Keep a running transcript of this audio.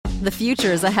The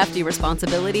future is a hefty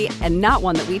responsibility and not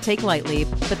one that we take lightly,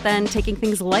 but then taking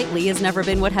things lightly has never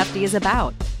been what Hefty is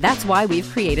about. That's why we've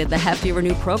created the Hefty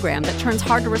Renew program that turns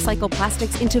hard-to-recycle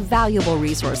plastics into valuable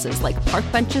resources like park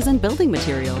benches and building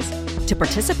materials. To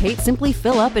participate, simply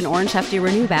fill up an orange Hefty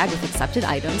Renew bag with accepted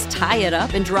items, tie it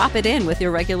up, and drop it in with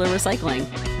your regular recycling.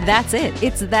 That's it.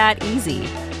 It's that easy.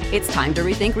 It's time to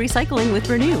rethink recycling with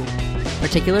Renew.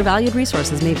 Particular valued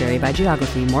resources may vary by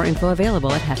geography. More info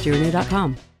available at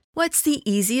heftyrenew.com. What's the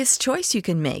easiest choice you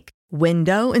can make?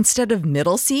 Window instead of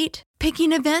middle seat?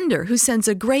 Picking a vendor who sends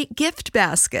a great gift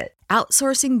basket?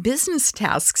 Outsourcing business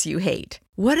tasks you hate?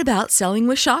 What about selling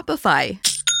with Shopify?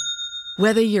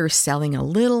 Whether you're selling a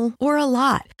little or a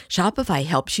lot, Shopify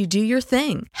helps you do your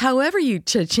thing, however you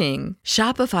cha-ching.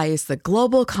 Shopify is the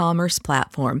global commerce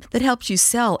platform that helps you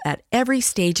sell at every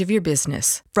stage of your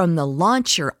business. From the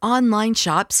launch your online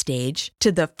shop stage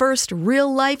to the first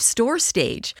real-life store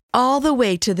stage, all the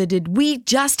way to the did we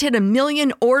just hit 1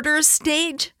 million orders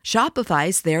stage.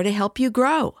 Shopify's there to help you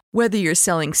grow. Whether you're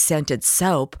selling scented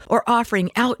soap or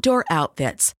offering outdoor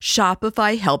outfits,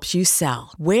 Shopify helps you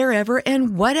sell. Wherever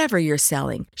and whatever you're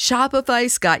selling,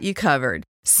 Shopify's got you covered.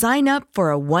 Sign up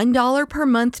for a $1 per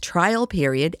month trial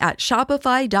period at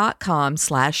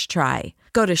shopify.com/try.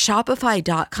 Go to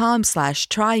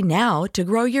shopify.com/try now to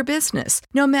grow your business,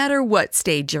 no matter what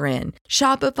stage you're in.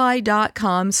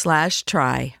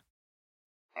 Shopify.com/try.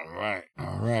 All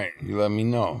right. You let me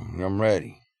know. I'm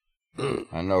ready.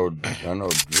 I know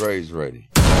Dre's ready.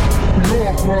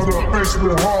 Your brother, faced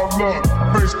with hard luck.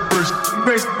 Faced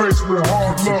with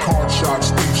hard luck. Card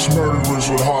shots, thieves, murderers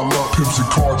with hard luck. Pimps and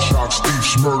card shots,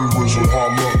 thieves, murderers with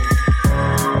hard luck.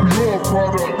 Your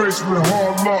brother, faced with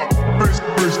hard luck. Faced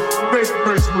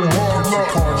with hard luck.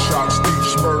 Card shots,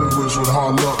 thieves, murderers with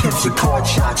hard luck. Pimps and card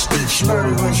shots, thieves,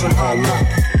 murderers with hard luck.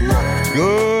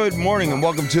 Good morning and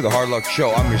welcome to the Hard Luck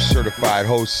Show. I'm your certified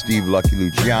host, Steve Lucky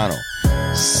Luciano.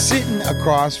 Sitting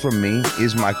across from me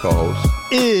is my co-host.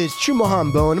 Is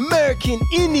Chumahan, American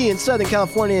Indian, Southern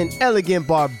Californian, elegant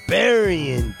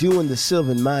barbarian, doing the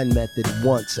Sylvan Mind method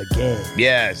once again.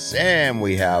 Yes, and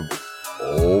we have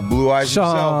old Blue Eyes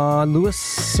himself. Sean Lewis,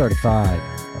 certified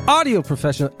audio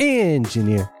professional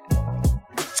engineer.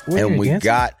 And we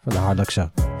got from the Hard Luck Show.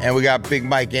 And we got Big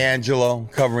Mike Angelo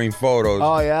covering photos.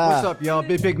 Oh yeah. What's up, y'all?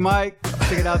 Big Mike.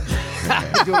 Check it out.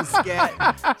 Doing scat.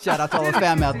 Shout out to all the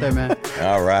fam out there, man.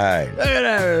 All right.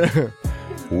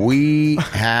 We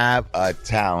have a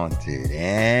talented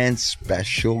and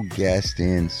special guest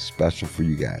in, special for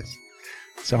you guys.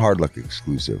 It's a Hard Luck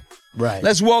exclusive. Right.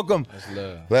 Let's welcome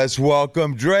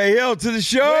Dre Hill to the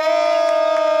show.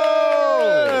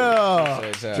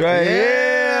 Yeah. Dre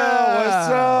Hill, what's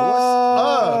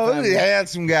up? Look at the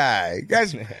handsome guy. You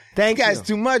guys,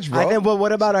 too much, bro. Well,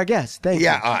 what about our guest? Thank you.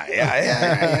 Yeah.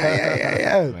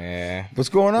 Man. What's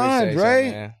going on,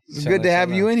 Dre? It's good to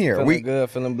have you in here. Feeling good,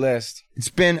 feeling blessed. It's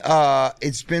been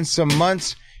some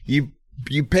months. You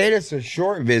paid us a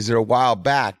short visit a while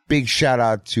back. Big shout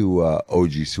out to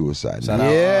OG Suicide.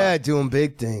 Doing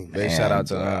big things. Big shout out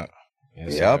to that.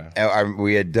 Yes, yep.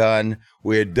 We had done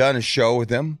a show with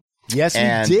him. Yes, we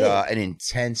did. An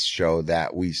intense show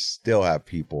that we still have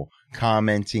people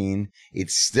commenting.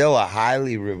 It's still a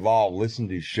highly listened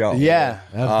to show. Yeah,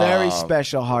 a very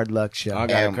special Hard Luck show. I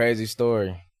got a crazy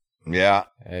story. Yeah.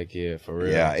 Heck yeah, for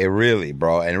real. Yeah, it really,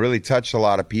 bro. And it really touched a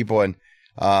lot of people. And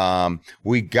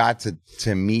we got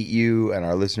to meet you, and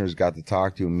our listeners got to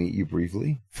talk to you and meet you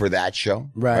briefly for that show.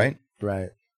 Right.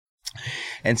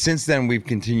 And since then, we've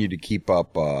continued to keep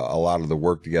up a lot of the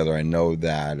work together. I know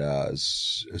that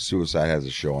Suicide has a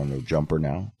show on No Jumper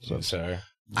now. So yes, sir.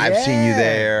 I've seen you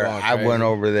there. I crazy. went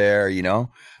over there,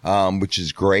 which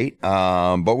is great.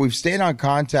 But we've stayed on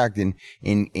contact in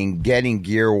getting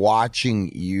gear, watching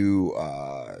you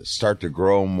start to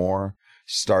grow more,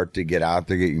 start to get out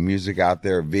there, get your music out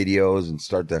there, videos, and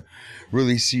start to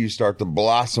really see you start to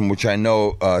blossom, which I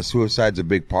know Suicide's a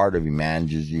big part of. He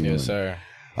manages you. Yes, sir.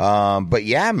 But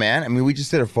yeah, man. I mean, we just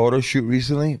did a photo shoot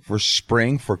recently for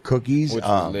spring for Cookies. Which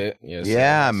was lit. Yes,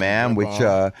 yeah, sir. man. Which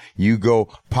you go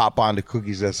pop onto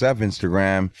Cookies SF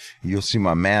Instagram, you'll see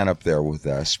my man up there with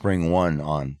Spring 1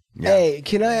 on. Yeah. Hey,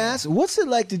 can I ask, what's it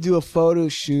like to do a photo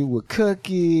shoot with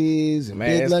Cookies? And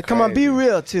Man, Big Luck? Come on, be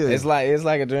real too. It's like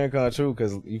a dream come true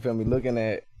because you feel me. Looking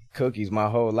at Cookies my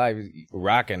whole life,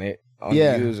 rocking it on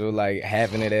the usual, like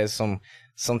having it as some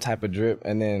type of drip,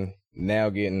 and then now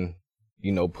getting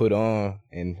put on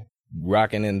and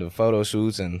rocking in the photo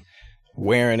shoots and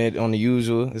wearing it on the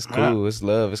usual. It's cool. It's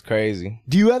love. It's crazy.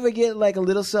 Do you ever get like a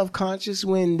little self-conscious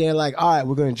when they're like, all right,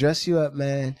 we're going to dress you up,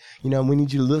 man. You know, we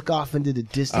need you to look off into the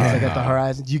distance, like at the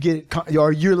horizon. Do you get it,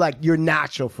 or you're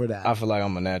natural for that? I feel like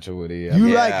I'm a natural with it.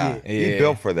 You like it. Yeah. He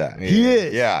built for that. Yeah. He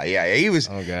is. Yeah. He was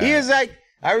like,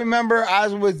 I remember I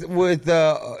was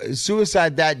with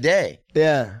Suicide that day.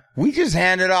 Yeah. We just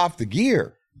handed off the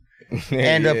gear.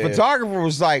 And the photographer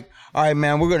was like, all right,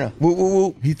 man, we're going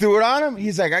to, he threw it on him.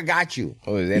 He's like, I got you.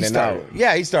 Oh, it's in and out.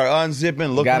 Yeah, he started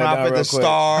unzipping, looking up at the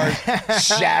stars,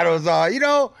 shadows on. You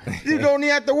know, you don't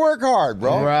even have to work hard,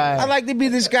 bro. Right. I'd like to be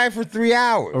this guy for 3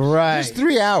 hours. Right. Just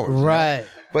 3 hours. Right. Man.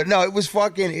 But no, it was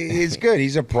it's good.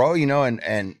 He's a pro, you know,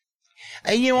 and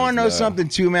you want to know something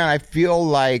too, man? I feel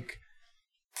like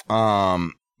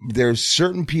there's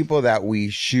certain people that we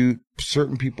shoot,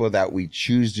 certain people that we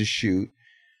choose to shoot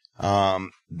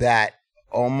that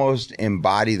almost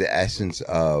embody the essence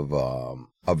of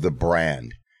the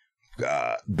brand,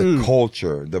 the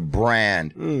culture, the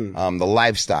brand, the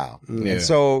lifestyle. Yeah. And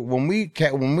so when we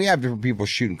have different people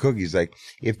shooting cookies, like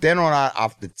if they're not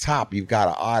off the top, you've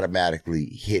got to automatically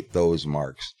hit those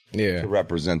marks to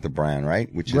represent the brand,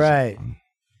 right? Which is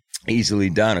easily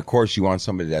done. Of course, you want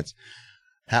somebody that's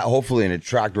hopefully an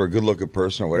attractive or a good looking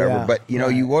person or whatever, but you know,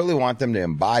 you really want them to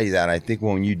embody that. I think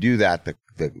when you do that,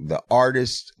 the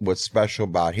artist, what's special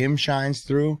about him shines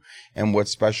through, and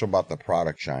what's special about the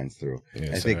product shines through.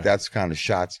 I think that's kind of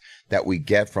shots that we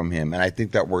get from him. And I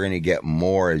think that we're going to get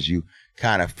more as you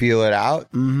kind of feel it out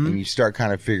and you start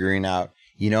kind of figuring out,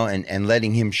 you know, and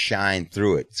letting him shine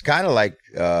through it. It's kind of like,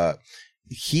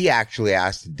 he actually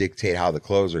has to dictate how the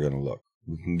clothes are going to look.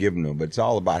 We can give him them, but it's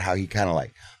all about how he kind of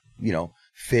like, you know,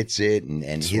 fits it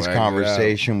and his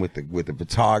conversation with the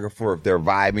photographer, if they're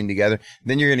vibing together,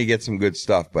 then you're going to get some good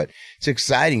stuff. But it's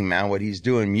exciting, man, what he's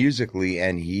doing musically.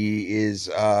 And he is,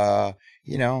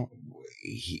 you know,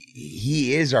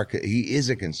 he is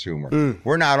a consumer.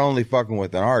 We're not only fucking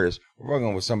with an artist, we're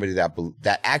fucking with somebody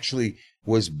that actually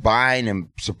was buying and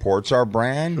supports our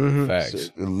brand,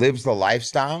 Facts. Lives the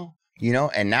lifestyle, you know,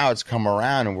 and now it's come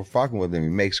around and we're fucking with him. He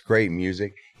makes great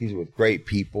music. He's with great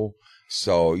people.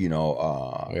 So, you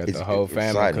know, we got the whole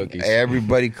family exciting. Cookies.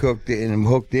 Everybody cooked in and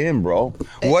hooked in, bro.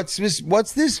 What's this? What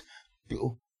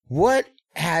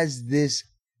has this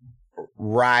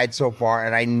ride so far?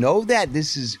 And I know that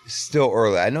this is still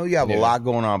early. I know you have a lot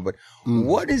going on, but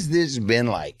what has this been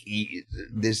like?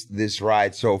 This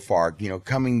ride so far? You know,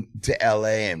 coming to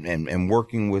LA and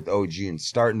working with OG and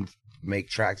starting to make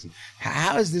tracks.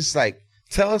 How is this like?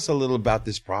 Tell us a little about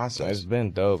this process. It's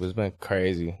been dope. It's been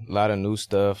crazy. A lot of new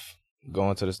stuff.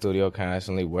 Going to the studio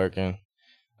constantly, working,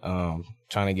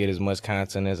 trying to get as much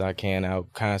content as I can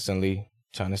out constantly,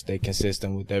 trying to stay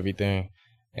consistent with everything.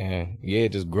 And yeah,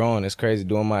 just growing. It's crazy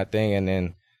doing my thing and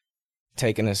then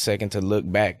taking a second to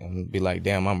look back and be like,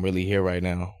 damn, I'm really here right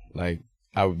now. Like,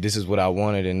 this is what I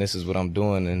wanted and this is what I'm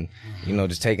doing. And, you know,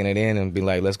 just taking it in and be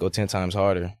like, let's go 10 times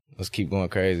harder. Let's keep going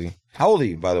crazy. How old are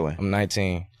you, by the way? I'm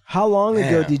 19. How long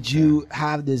ago did you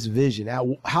have this vision?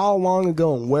 How long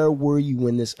ago and where were you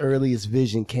when this earliest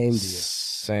vision came to you?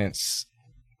 Since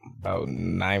about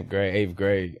 9th grade, 8th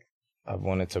grade, I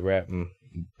wanted to rap and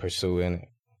pursue in it.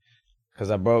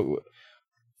 Because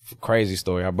crazy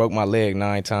story, I broke my leg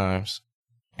 9 times.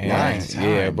 And 9 times?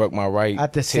 Yeah, I broke my right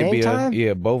At the tibia. same time?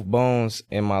 Yeah, both bones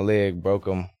in my leg, broke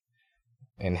them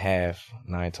in half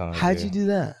 9 times. How'd you do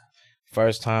that?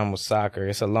 First time was soccer.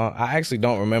 I actually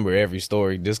don't remember every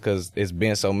story just because it's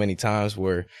been so many times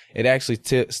where it actually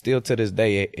still to this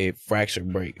day, it fracture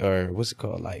break or what's it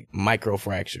called? Like micro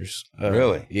fractures.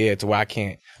 Really? Yeah. To where I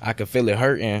can feel it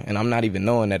hurting and I'm not even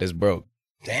knowing that it's broke.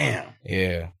 Damn.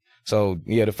 Yeah. So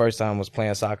yeah, the first time was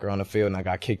playing soccer on the field and I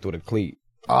got kicked with a cleat.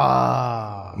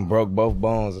 Broke both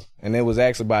bones. And it was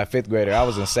actually by a 5th grader. I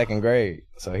was in 2nd grade.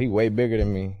 So he way bigger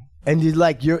than me. And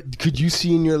could you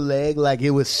see in your leg like it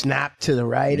was snapped to the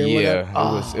right or whatever?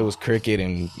 It was crooked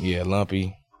and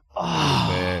lumpy.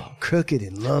 Bad. Crooked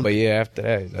and lumpy. But yeah, after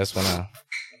that, that's when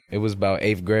it was about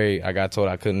 8th grade. I got told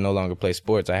I couldn't no longer play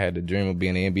sports. I had the dream of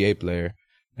being an NBA player.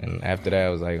 And after that, I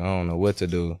was like, I don't know what to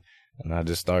do. And I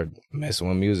just started messing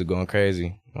with music, going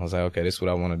crazy. I was like, okay, this is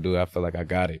what I want to do. I feel like I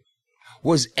got it.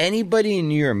 Was anybody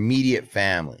in your immediate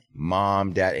family,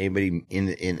 mom, dad, anybody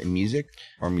in music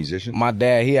or musician? My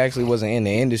dad, he actually wasn't in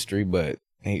the industry, but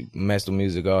he messed with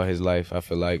music all his life. I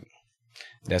feel like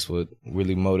that's what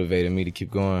really motivated me to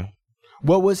keep going.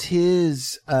 What was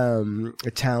his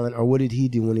talent, or what did he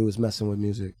do when he was messing with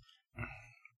music?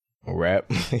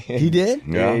 Rap. He did?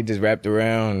 Yeah, he just rapped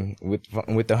around with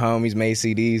the homies, made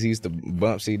CDs. He used to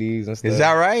bump CDs and stuff. Is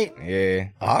that right? Yeah.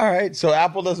 All right. So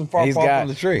apple doesn't fall from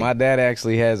the tree. My dad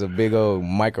actually has a big old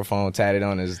microphone tatted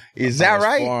on his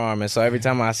forearm, and so every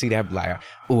time I see that, I'm like,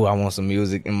 ooh, I want some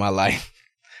music in my life.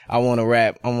 I want to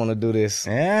rap. I want to do this.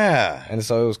 Yeah. And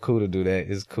so it was cool to do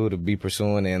that. It's cool to be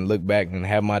pursuing and look back and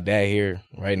have my dad here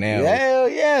right now. Hell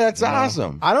yeah, that's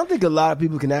awesome. I don't think a lot of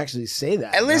people can actually say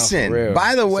that. And listen,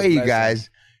 by the way, you guys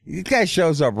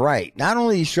shows up right. Not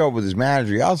only he show up with his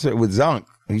manager, he also with Zunk.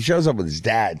 He shows up with his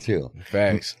dad too.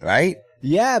 Facts. Right?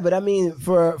 Yeah, but I mean,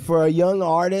 for a young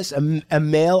artist, a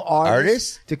male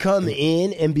artist to come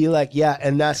in and be like, yeah,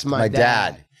 and that's my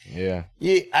dad. Yeah.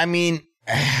 I mean,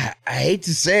 I hate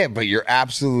to say it, but you're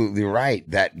absolutely right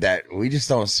that we just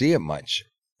don't see it much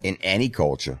in any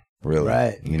culture, really.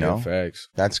 Right. You know? Facts.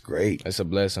 That's great. It's a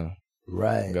blessing.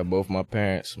 Right. I got both my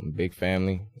parents, big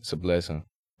family. It's a blessing.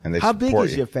 And how big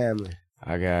is your family?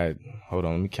 I got, hold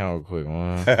on, let me count real quick.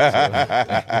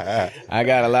 I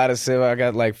got a lot of siblings. I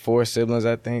got like 4 siblings,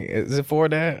 I think. Is it 4,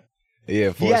 Dad?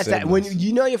 Yeah, 4 siblings. When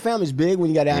you know your family's big, when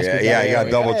you got to ask your dad. Yeah, you got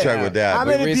to double check with dad.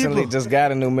 We recently just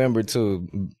got a new member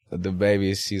too. The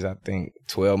baby, she's I think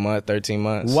 12 months, 13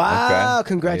 months. Wow, okay.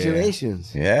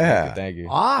 Congratulations. Yeah. Thank you.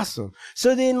 Awesome.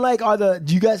 So then like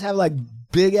do you guys have like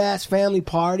big ass family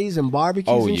parties and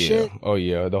barbecues and shit? Oh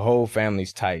yeah, the whole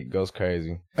family's tight, goes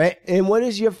crazy. Right. And what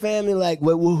is your family like?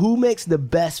 Who makes the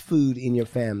best food in your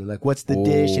family? Like, what's the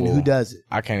dish and who does it?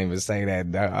 I can't even say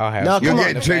that. I'll have. No, You'll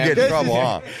get in trouble,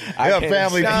 huh? You have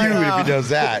family feud if he does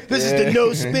that. This is the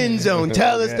no spin zone.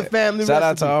 Tell us the family. Shout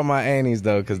out to all my aunties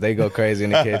though, because they go crazy in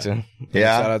the kitchen.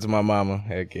 Yeah. Shout out to my mama.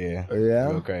 Heck yeah.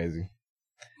 Yeah. Go crazy.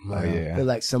 Wow. Oh yeah. I feel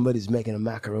like somebody's making a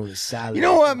macaroni salad. You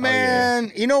know what,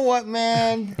 man? You know what,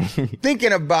 man?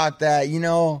 Thinking about that, you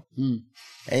know,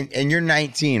 and you're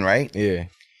 19, right? Yeah.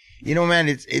 You know,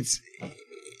 man,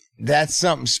 that's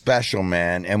something special,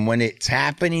 man. And when it's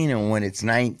happening and when it's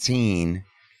 19,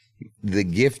 the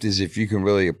gift is if you can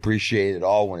really appreciate it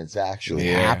all when it's actually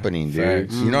happening, dude.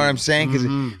 Facts. You know what I'm saying? Because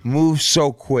it moves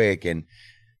so quick.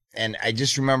 And I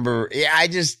just remember,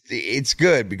 it's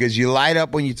good because you light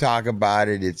up when you talk about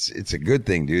it. It's a good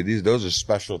thing, dude. Those are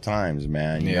special times,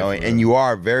 man. You know, and you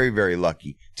are very, very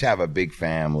lucky to have a big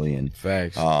family and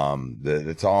facts.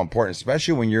 That's all important,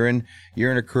 especially when you're in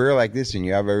a career like this and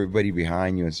you have everybody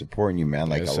behind you and supporting you, man.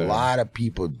 Like a lot of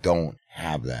people don't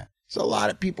have that. There's a lot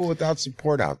of people without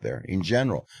support out there in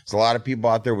general. There's a lot of people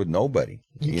out there with nobody.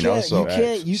 You know, so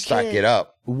you stock it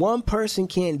up. One person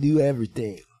can't do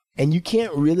everything. And you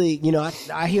can't really, you know,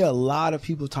 I hear a lot of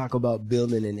people talk about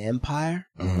building an empire.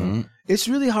 Mm-hmm. It's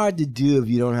really hard to do if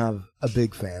you don't have a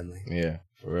big family. Yeah,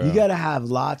 for real. You got to have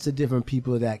lots of different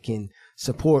people that can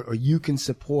support or you can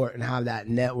support and have that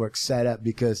network set up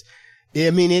because,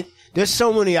 I mean, there's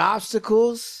so many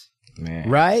obstacles, man.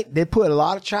 Right? They put a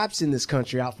lot of traps in this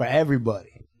country out for everybody.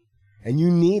 And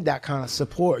you need that kind of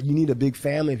support. You need a big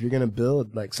family if you're going to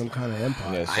build like some kind of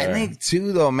empire. Yes, I think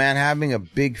too, though, man, having a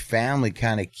big family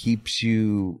kind of keeps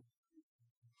you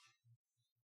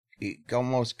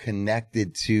almost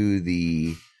connected to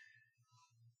the,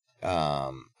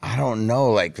 I don't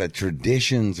know, like the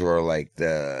traditions or like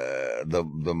the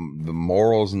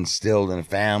morals instilled in a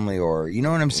family, or you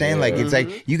know what I'm saying? Like it's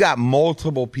like you got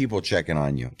multiple people checking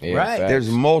on you, right? Facts. There's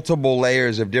multiple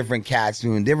layers of different cats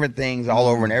doing different things all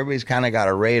over, and everybody's kind of got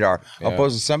a radar,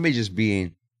 opposed to somebody just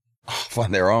being off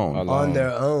on their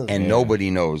own, and nobody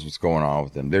knows what's going on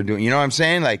with them. They're doing, you know what I'm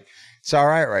saying? Like it's all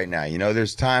right now. You know,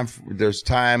 there's time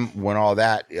when all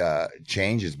that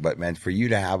changes. But man, for you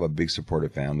to have a big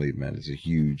supportive family, man, it's a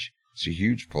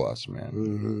huge plus, man.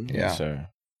 Mm-hmm. Yeah, yes, sir.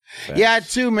 Thanks. Yeah,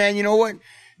 too, man. You know what?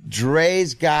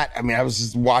 Dre's got. I mean, I was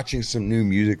just watching some new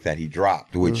music that he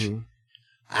dropped, which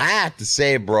I have to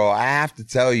say, bro. I have to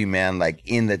tell you, man. Like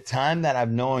in the time that I've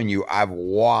known you, I've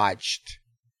watched,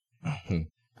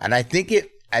 and I think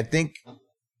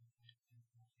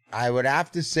I would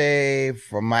have to say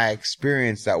from my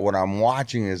experience that what I'm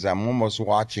watching is I'm almost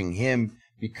watching him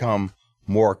become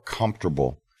more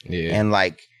comfortable. Yeah. And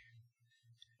like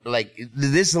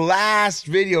this last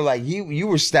video, like you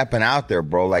were stepping out there,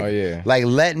 bro. Like, like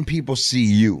letting people see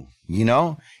you, you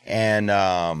know?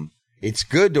 And, it's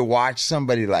good to watch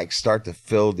somebody like start to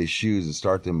fill the shoes and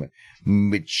start to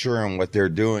mature in what they're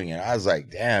doing. And I was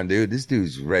like, damn, dude, this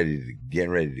dude's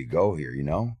getting ready to go here, you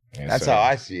know? Yes, that's sir. how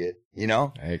I see it, you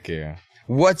know? Heck yeah.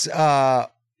 What's the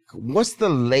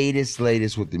latest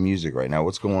with the music right now?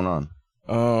 What's going on?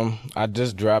 I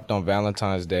just dropped on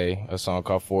Valentine's Day a song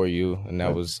called For You, and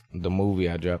that was the movie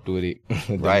I dropped with it,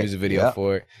 the music video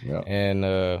for it. And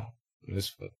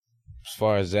as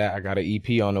far as that, I got an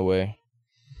EP on the way.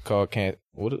 called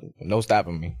No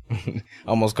Stopping Me.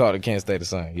 Almost called it Can't Stay the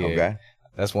Same. Yeah. Okay.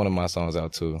 That's one of my songs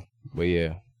out too. But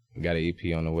yeah, got an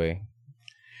EP on the way.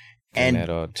 And that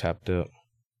all chopped up.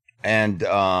 And do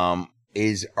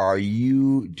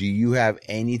you have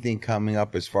anything coming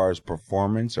up as far as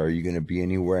performance? Are you going to be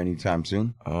anywhere anytime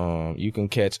soon? You can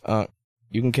catch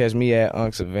me at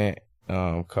Unk's event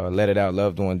called Let It Out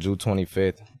Love on June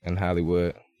 25th in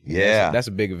Hollywood. Yeah. That's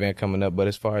a big event coming up, but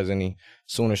as far as any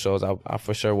sooner shows, I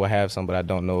for sure will have some, but I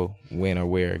don't know when or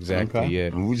where exactly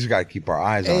yet. We just got to keep our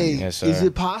eyes on Hey, you. Yes, sir. is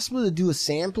it possible to do a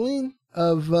sampling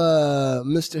of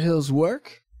Mr. Hill's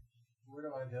work?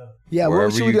 Yeah, Wherever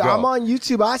what should we you do? go. I'm on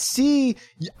YouTube. I see.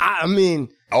 I mean,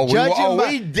 we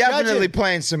definitely judging-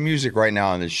 playing some music right now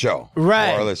on this show.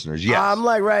 Right. For our listeners. Yes. I'm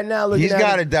like right now looking. He's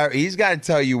got to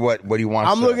tell you what he wants.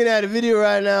 I'm looking at a video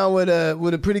right now with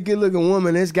a pretty good looking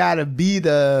woman. It's got to be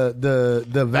the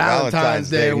Valentine's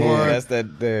Day one. one. That's that.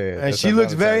 And she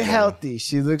looks very healthy.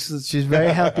 She's a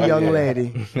very healthy young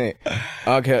lady.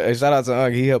 Okay, shout out to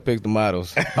Unk. He helped pick the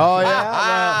models. Oh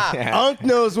yeah, well, Unk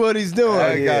knows what he's doing.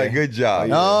 I got a good job.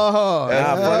 Oh,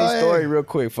 Funny story, real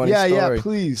quick. Funny story. Yeah,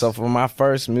 please. So for my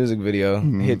first music video,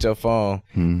 Hit Your Phone,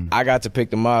 I got to pick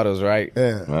the models, right?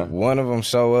 Yeah. One of them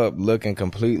show up looking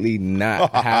completely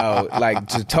not how, like,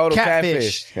 just total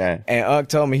catfish. Okay. And Unk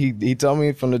told me, he told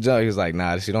me from the jump, he was like,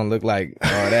 nah, she don't look like all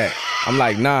that. I'm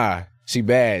like, nah, she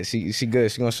bad. She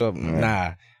good. She gonna show up.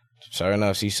 Nah. Sure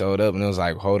enough, she showed up and it was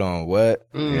like, hold on, what?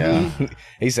 Yeah.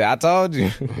 He said, I told you.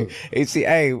 He said,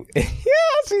 hey,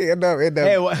 she ended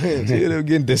up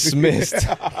getting dismissed.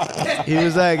 He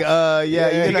was like,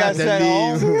 you're he got not to sent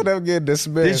home? She leave. ended up getting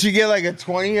dismissed. Did she get like a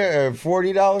 $20 or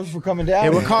 $40 for coming down? Hey,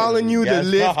 we're calling you to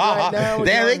lift right now.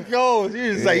 Damn, it goes.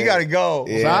 You're just like, you got to go.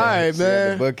 It's all right, she had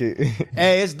man. the bucket.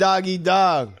 Hey, it's dog eat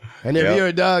dog. And if Yep. you're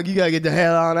a dog, you got to get the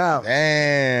hell on out.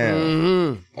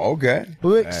 Damn. Okay.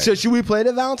 So should we play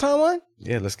the Valentine one?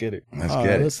 Yeah, let's get it. Let's get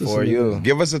it. let's listen For to you. this.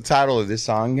 Give us the title of this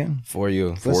song again. For you.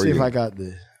 Let's For see you. if I got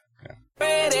this.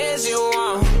 It is you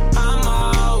want, I'm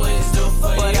always do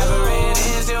for whatever it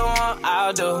is you want,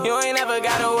 I'll do. You ain't never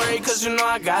gotta worry, cause you know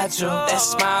I got you. That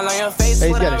smile on your face, Hey,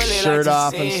 he's what got I his really shirt like to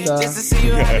off see. and stuff. Just to see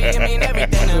you happy, it mean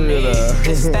everything to me.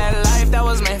 It's that life that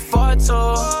was meant for two.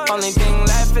 Only thing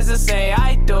left is to say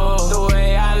I do. The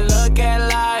way I look at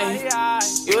life,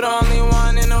 you the only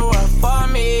one in the world for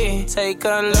me. Take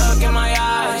a look in my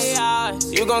eyes,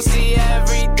 you gon' see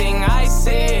everything I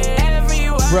see. Every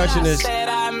word Brushing I his- said,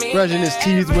 I mean brushing his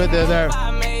teeth with it there.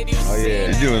 Oh,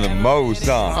 yeah. You're doing the most,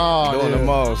 huh? Oh, Doing the dude.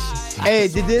 most. Hey,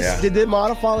 did the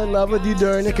model fall in love with you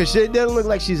during it? Cause she doesn't look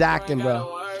like she's acting,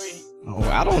 bro. Oh,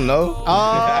 I don't know.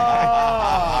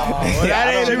 Oh, well,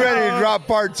 that ain't She ready to drop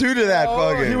part 2 to that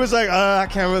fucking. He was like, I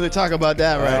can't really talk about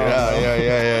that right now.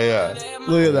 Yeah.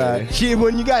 Look at that.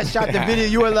 When you guys shot the video,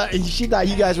 you were like, she thought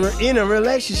you guys were in a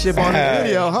relationship on the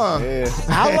video, huh?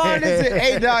 How long is it?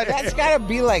 Hey, dog, that's gotta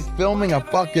be like filming a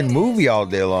fucking movie all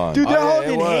day long. Dude, they're Oh, yeah, it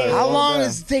holding was. hands. How long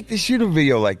does it take to shoot a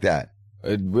video like that?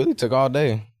 It really took all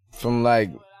day. From like,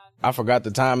 I forgot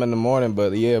the time in the morning,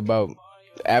 but yeah, about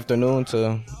afternoon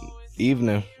to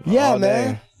evening. Yeah, all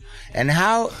man. day. And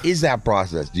how is that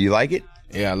process? Do you like it?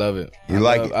 Yeah, I love it. You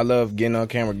like it? I love getting on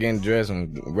camera, getting dressed,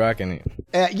 and rocking it.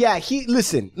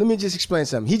 Listen, let me just explain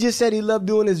something. He just said he loved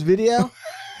doing his video.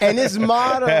 And his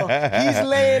model, he's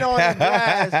laying on the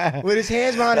grass with his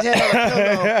hands behind his head on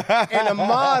a pillow, and the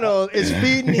model is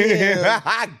feeding him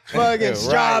fucking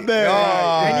strawberry.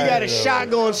 Oh, and he got a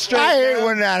shot going straight. I hate down.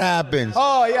 when that happens.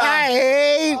 Oh yeah, I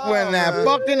hate when that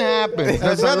fucking happens.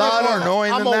 There's nothing more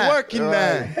annoying I'm than that. a working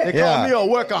man. They Yeah. call me a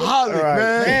workaholic,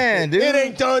 man. Man, dude. It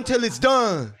ain't done till it's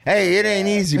done. Hey, it ain't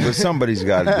easy, but somebody's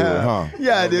got to do it, huh?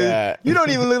 Yeah, dude. God. You don't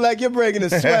even look like you're breaking a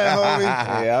sweat, homie.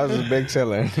 Yeah, I was a big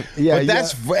chiller. Yeah, But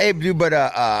that's hey, dude. But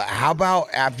how about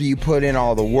after you put in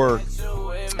all the work,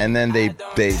 and then they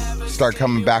start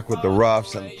coming back with the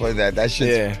roughs and play that? That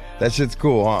shit's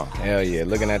cool, huh? Hell yeah,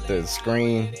 looking at the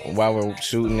screen while we're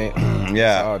shooting it.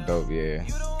 Yeah. It's all dope, yeah.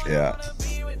 Yeah,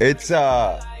 it's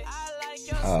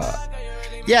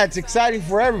yeah, it's exciting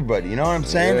for everybody. You know what I'm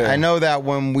saying? Yeah. I know that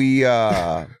when we've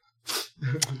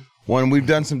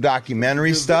done some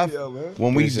documentary stuff,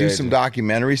 when we do Appreciate some it.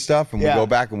 documentary stuff, and we Yeah. go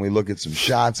back and we look at some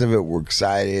shots of it, we're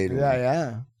excited.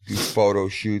 yeah. Do photo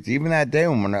shoots. Even that day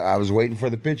when I was waiting for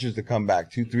the pictures to come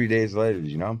back 2-3 days later,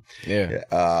 you know?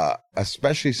 Yeah.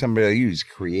 Especially somebody like you who's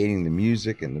creating the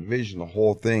music and the vision, the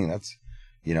whole thing. That's,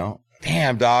 you know,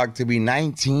 damn, dog, to be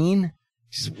 19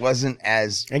 just wasn't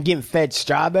as. And getting fed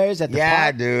strawberries at the Yeah,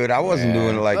 park. dude, I wasn't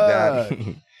doing it like that.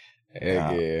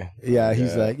 Heck yeah. Yeah,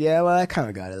 he's like, yeah, well, I kind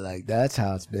of got it like that. That's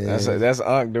how it's been. That's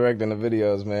Unk directing the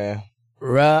videos, man.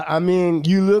 I mean,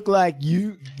 you look like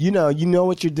you know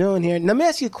what you're doing here. Let me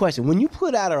ask you a question. When you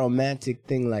put out a romantic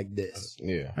thing like this,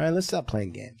 all right, let's stop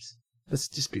playing games. Let's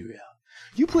just be real.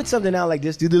 You put something out like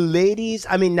this, do the ladies,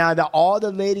 I mean, now all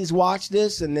the ladies watch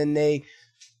this and then they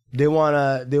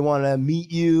wanna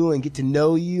meet you and get to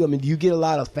know you? I mean, do you get a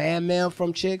lot of fan mail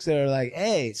from chicks that are like,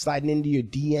 hey, sliding into your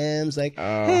DMs like,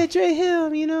 hey, Dre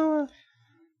Hill, you know?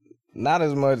 Not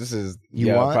as much as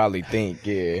y'all probably think,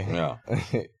 yeah.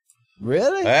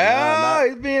 Really? Yeah,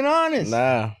 he's being honest.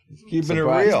 Nah. He's keeping it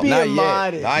real. He's being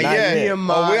modest. Not yet. Being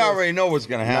modest. Oh, we already know what's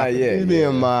going to happen. Not yet. He's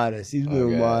being modest. He's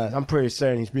being modest. I'm pretty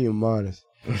certain he's being modest.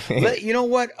 But you know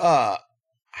what? I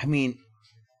mean,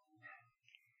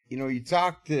 you know, you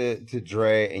talk to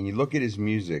Dre and you look at his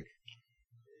music.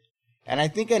 And I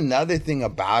think another thing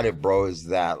about it, bro, is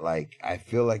that, like, I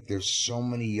feel like there's so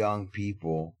many young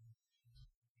people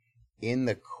in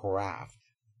the craft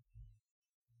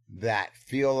that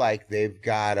feel like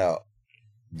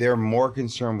they're more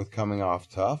concerned with coming off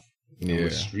tough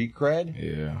with street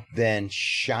cred than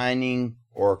shining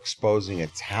or exposing a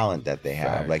talent that they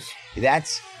have. Facts. Like,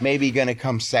 that's maybe going to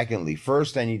come secondly.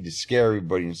 First, I need to scare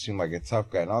everybody and seem like a tough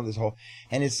guy and all this whole,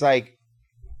 and it's like,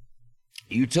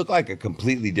 you took like a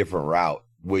completely different route,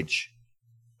 which,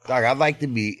 like, I'd like to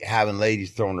be having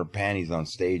ladies throwing their panties on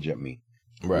stage at me.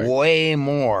 Right. Way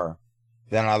more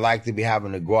than I like to be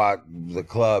having to go out the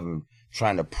club and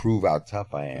trying to prove how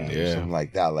tough I am or something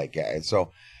like that. And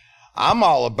so I'm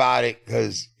all about it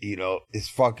because, you know,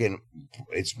 it's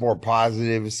more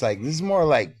positive. It's like, this is more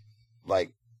like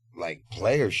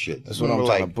player shit. That's what I'm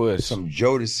trying to push. Some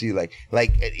Jodeci, like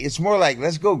it's more like,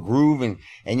 let's go groove and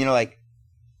you know, like,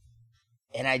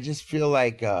 and I just feel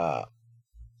like,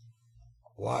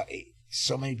 why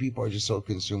so many people are just so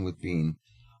consumed with being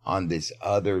on this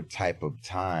other type of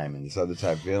time and this other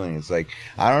type of feeling. It's like,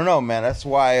 I don't know, man. That's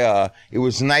why it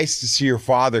was nice to see your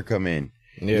father come in,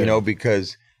 you know,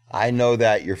 because I know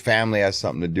that your family has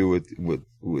something to do with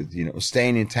you know,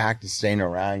 staying intact and staying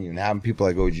around you and having people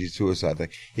like OG Suicide.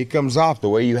 Like, it comes off the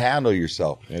way you handle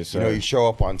yourself. Yes, sir. You know, you show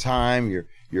up on time.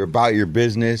 You're about your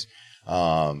business,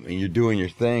 and you're doing your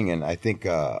thing. And I think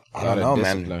I don't know,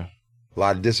 man. A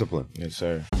lot of discipline. Yes,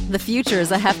 sir. The future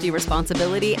is a hefty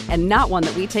responsibility and not one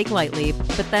that we take lightly.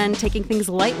 But then taking things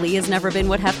lightly has never been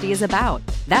what Hefty is about.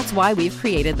 That's why we've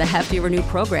created the Hefty Renew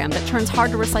program that turns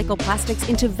hard-to-recycle plastics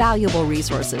into valuable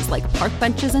resources like park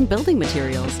benches and building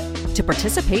materials. To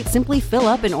participate, simply fill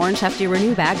up an orange Hefty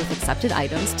Renew bag with accepted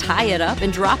items, tie it up,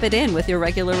 and drop it in with your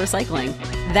regular recycling.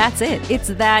 That's it. It's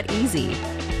that easy.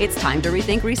 It's time to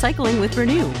rethink recycling with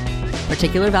Renew.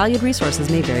 Particular valued resources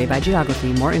may vary by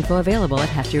geography. More info available at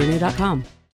heftyrenew.com.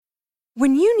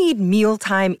 When you need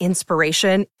mealtime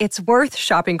inspiration, it's worth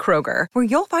shopping Kroger, where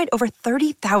you'll find over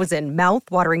 30,000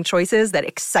 mouth-watering choices that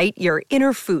excite your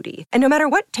inner foodie. And no matter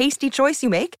what tasty choice you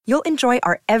make, you'll enjoy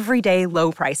our everyday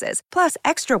low prices, plus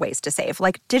extra ways to save,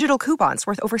 like digital coupons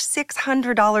worth over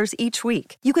 $600 each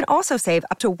week. You can also save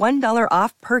up to $1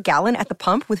 off per gallon at the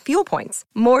pump with fuel points.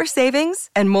 More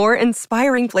savings and more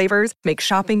inspiring flavors make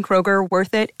shopping Kroger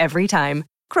worth it every time.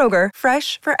 Kroger,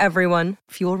 fresh for everyone.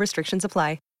 Fuel restrictions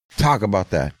apply. Talk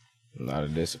about that. A lot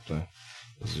of discipline.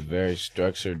 It's a very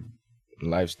structured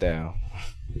lifestyle.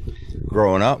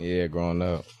 Growing up? Yeah, growing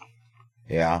up.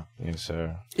 Yeah. Yes,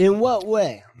 sir. In what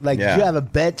way? Like, did you have a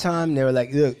bedtime? They were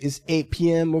like, look, it's 8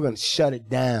 p.m. We're going to shut it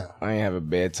down. I didn't have a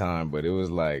bedtime, but it was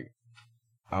like,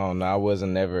 I don't know. I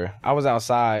was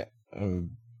outside.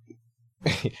 And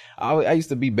I used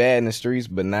to be bad in the streets,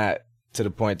 but not to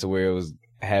the point to where it was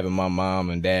having my mom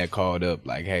and dad called up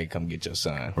like, hey, come get your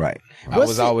son. Right. I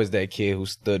was always that kid who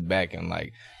stood back and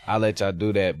like, I'll let y'all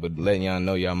do that, but letting y'all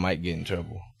know y'all might get in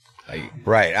trouble. Like,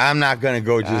 right. I'm not going to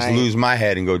go just lose my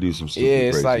head and go do some stupid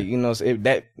it's crazy. like, you know, if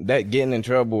that getting in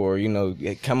trouble or, you know,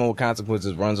 coming with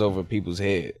consequences runs over people's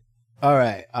head. All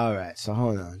right. So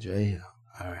hold on, Dre Hill.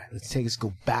 All right. Let's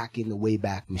go back in the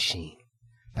Wayback Machine.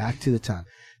 Back to the time.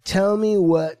 Tell me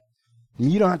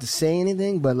you don't have to say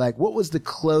anything, but like, what was the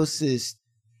closest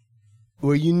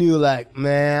where you knew, like,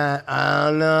 man, I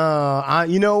don't know.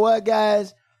 You know what,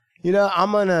 guys? You know,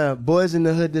 I'm going to Boys in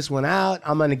the Hood this one out.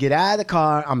 I'm going to get out of the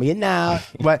car. I'm getting out.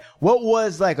 But what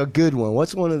was, like, a good one?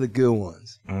 What's one of the good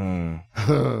ones?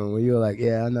 Where you were like,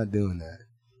 yeah, I'm not doing that.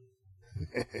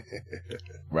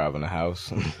 Robbing a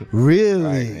house. Really?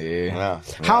 Right, yeah.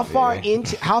 How far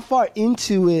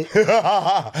into it?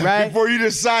 Right? Before you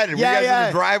decided, were you guys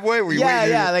in the driveway? Were you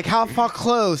waiting? Like, how far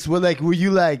close? Were you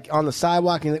like on the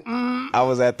sidewalk and like, I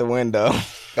was at the window.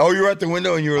 Oh, you were at the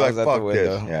window and you were like, fuck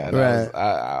this. Yeah, right.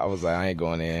 I was like, I ain't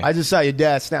going in. I just saw your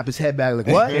dad snap his head back like,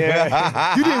 what? You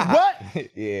did what?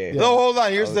 Yeah. No, hold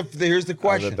on. Here's the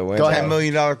question. the $10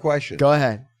 million question. Go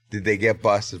ahead. Did they get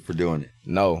busted for doing it?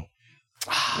 No.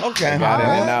 Okay. Got in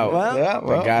and out.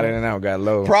 Well, Got in and out. Got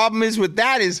low. Problem is with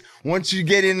that is once you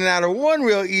get in and out of one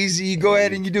real easy, you go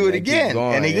ahead and you do it again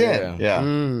and again. Yeah.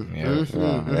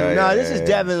 No, this is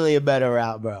definitely a better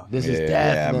route, bro. This is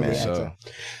definitely man.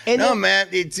 So. Man,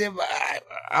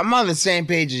 I'm on the same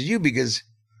page as you because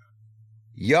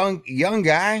young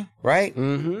guy, right?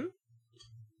 Mm-hmm.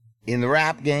 In the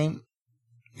rap game,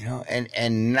 you know,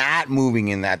 and not moving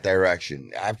in that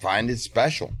direction. I find it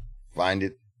special. I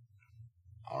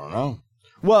don't know.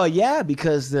 Well, yeah,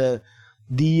 because the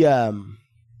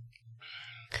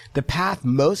path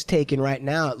most taken right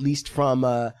now, at least from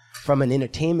an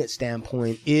entertainment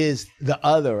standpoint, is the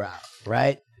other route,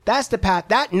 right? That's the path.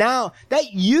 That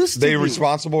used to be the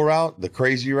irresponsible route, the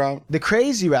crazy route. The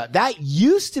crazy route. That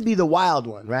used to be the wild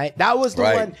one, right? That was the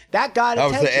one that got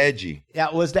attention. That was the edgy.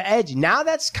 That was the edgy. Now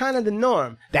that's kind of the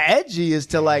norm. The edgy is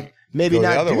to like maybe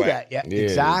not do that. Yeah,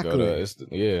 exactly. The edge is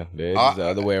the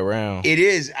other way around. It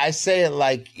is. I say it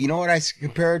like, you know what I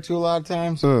compare it to a lot of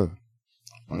times?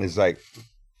 It's like,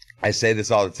 I say this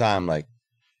all the time, like,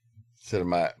 so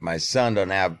my son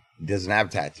doesn't have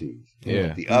tattoos.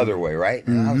 Yeah. The other way, right?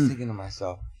 And I was thinking to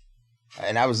myself,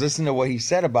 and I was listening to what he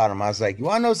said about him. I was like, you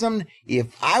want to know something?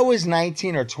 If I was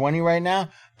 19 or 20 right now,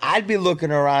 I'd be looking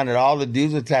around at all the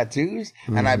dudes with tattoos,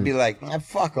 and I'd be like, man,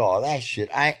 fuck all that shit.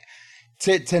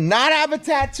 To not have a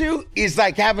tattoo is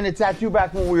like having a tattoo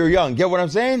back when we were young. Get what I'm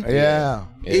saying? Yeah.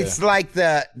 It's like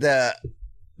that's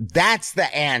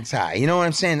the anti. You know what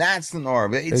I'm saying? That's the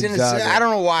norm. It's exactly. I don't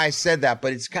know why I said that,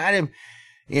 but it's kind of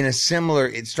in a similar,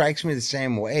 it strikes me the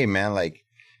same way, man. Like,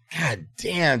 God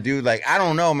damn, dude. Like, I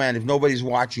don't know, man, if nobody's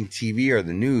watching TV or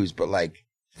the news, but like,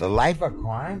 the life of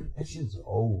crime, that shit's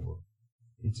over.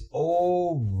 It's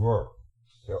over.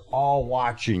 They're all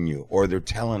watching you, or they're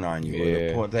telling on you.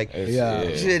 Yeah. Or they're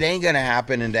shit ain't gonna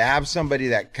happen. And to have somebody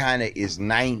that kind of is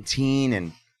 19,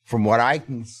 and from what I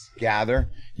can gather,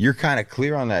 you're kind of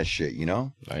clear on that shit, you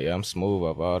know? Yeah, I'm smooth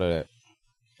off all of that.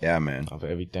 Yeah, man. Off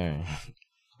everything.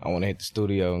 I want to hit the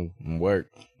studio and work.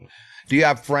 Do you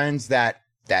have friends that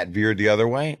veered the other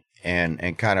way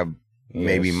and kind of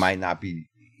maybe might not be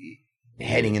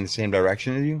heading in the same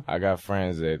direction as you? I got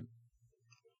friends that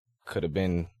could have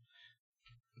been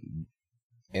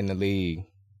in the league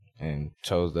and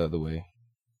chose the other way.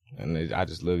 And I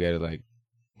just look at it like,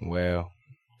 well,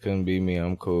 couldn't be me.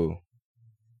 I'm cool.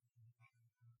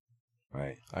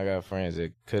 Right. I got friends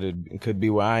that could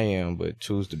be where I am, but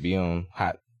choose to be on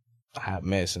hot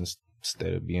mess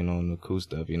instead of being on the cool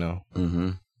stuff, you know?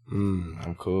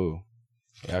 I'm cool.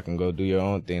 Y'all can go do your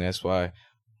own thing. That's why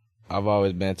I've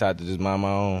always been taught to just mind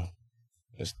my own.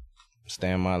 Just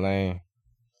stay in my lane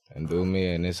and do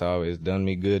me, and it's always done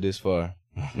me good this far.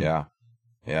 Yeah.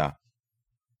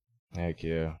 Heck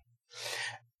yeah.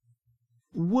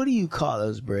 What do you call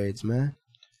those braids, man?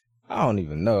 I don't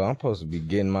even know. I'm supposed to be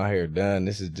getting my hair done.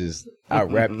 This is just, I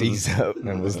wrapped these up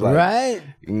and was like, right?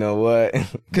 You know what?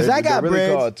 Because I got really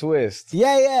braids. called twists.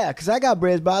 Yeah. Because I got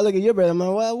braids, but I look at your braids. I'm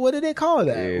like, well, what do they call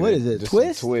that? Yeah, what is it? just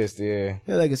Twist? Twist, yeah.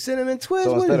 Yeah, like a cinnamon twist?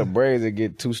 So What instead is of braids, they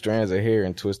get 2 strands of hair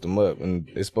and twist them up. And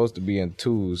it's supposed to be in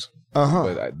 2s.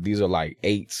 But these are like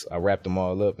 8s. I wrapped them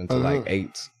all up into like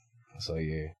 8s. So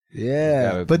yeah.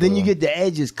 Yeah. But then you get the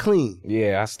edges clean.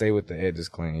 Yeah, I stay with the edges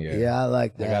clean, yeah. Yeah, I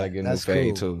like that. I gotta get a new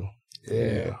fade too.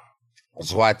 Yeah.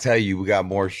 So I tell you, we got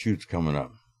more shoots coming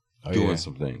up. Doing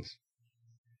some things.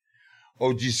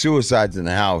 OG Suicide's in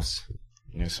the house.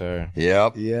 Yes, sir.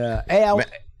 Yep. Yeah. Hey,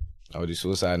 OG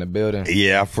Suicide in the building.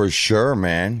 Yeah, for sure,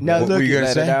 man. Now, what look, were you gonna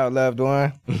Let say? it out, loved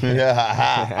one.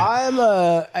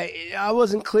 I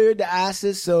wasn't cleared to ask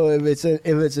this, so if it's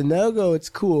a no-go, it's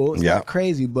cool. It's not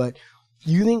crazy, but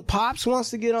you think Pops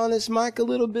wants to get on this mic a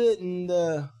little bit and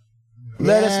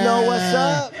let us know what's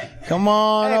up? Come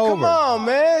on over. Come on,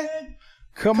 man.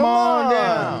 Come on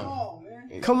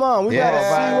down. Come on, we gotta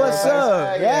see what's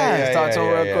up. Yeah. Let's talk to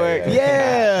him real quick.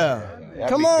 Yeah.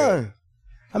 Come on.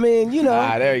 I mean, you know,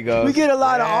 there you go. we get a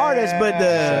lot of artists, but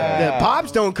the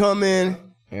Pops don't come in.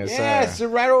 Yes, so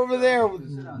right over there.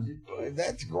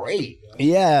 That's great.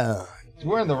 Yeah. He's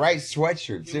wearing the right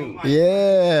sweatshirt, too.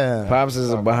 Yeah. Pops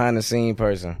is a behind-the-scene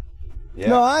person. Yeah.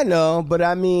 No, I know, but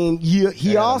I mean,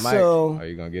 he also... Are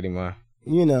you going to get him on?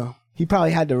 You know, he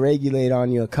probably had to regulate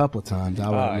on you a couple times.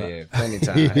 Yeah, plenty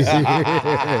times.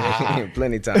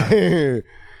 Plenty times.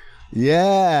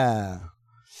 Yeah.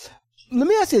 Let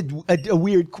me ask you a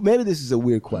weird, maybe this is a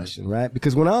weird question, right?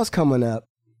 Because when I was coming up,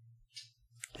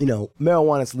 you know,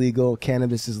 marijuana's legal,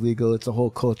 cannabis is legal, it's a whole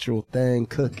cultural thing.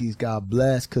 Cookies, God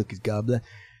bless.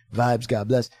 Vibes, God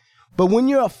bless. But when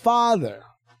you're a father,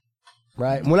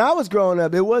 right? When I was growing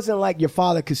up, it wasn't like your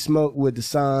father could smoke with the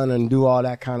son and do all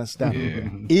that kind of stuff. Yeah.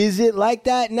 Is it like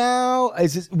that now?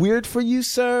 Is it weird for you,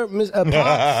 sir?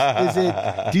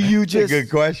 Pops? Do you just... That's a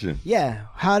good question. Yeah.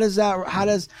 I'm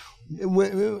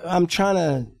trying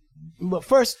to... But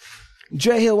first,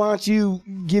 Dre Hill, why don't you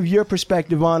give your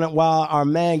perspective on it while our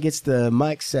man gets the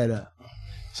mic set up?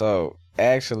 So,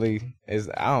 actually,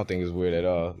 I don't think it's weird at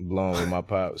all, blowing with my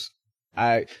pops.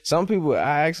 I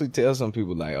actually tell some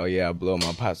people like, oh yeah, I blow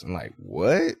my pops. I'm like,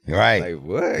 what? Right. Like,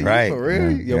 what? Right. You for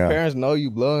real? Yeah. Your parents know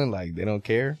you blowing? Like, they don't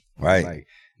care? Right. Like,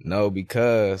 no,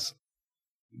 because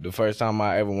the first time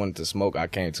I ever wanted to smoke, I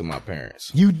came to my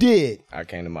parents. You did? I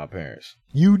came to my parents.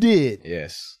 You did?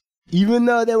 Yes. Even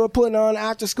though they were putting on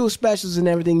after school specials and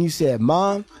everything, you said,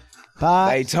 Mom, Pop.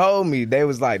 They told me,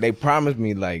 they promised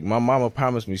me, like, my mama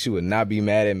promised me she would not be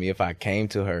mad at me if I came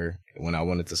to her when I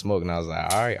wanted to smoke. And I was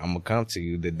like, all right, I'm going to come to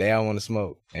you the day I want to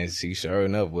smoke. And she, sure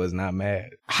enough, was not mad.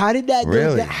 How did that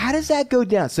go down? How does that go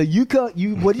down? So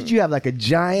what did you have, like a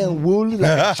giant woolly,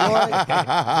 like a joint?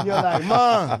 You're like,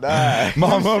 Mom,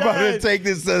 Mom, I'm about to take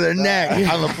this to their neck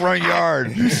on the front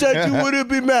yard. You said you wouldn't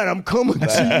be mad. I'm coming to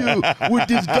you with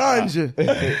this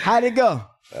ganja. How'd it go?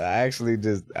 I actually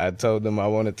I told them I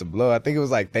wanted to blow. I think it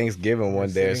was like Thanksgiving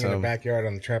one day or something. In the backyard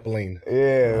on the trampoline.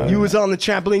 Yeah. You was on the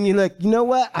trampoline. You're like, you know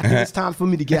what? I think it's time for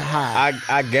me to get high.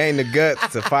 I gained the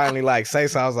guts to finally like say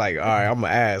so. I was like, all right, I'm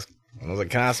going to ask. I was like,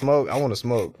 can I smoke? I want to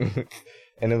smoke.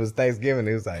 And it was Thanksgiving.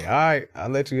 It was like, all right, I'll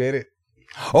let you hit it.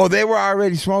 Oh, they were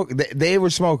already smoking. They were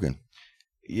smoking.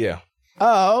 Yeah.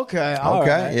 Oh, okay. All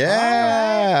right. Yeah.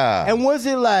 All right. And was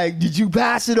it like, did you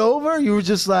pass it over? You were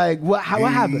just like, what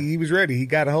happened? He was ready. He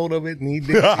got a hold of it and he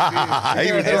did. He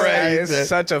was ready. It's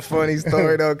such a funny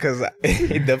story though, because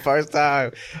the first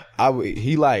time I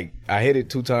hit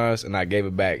it 2 times and I gave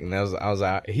it back, and I was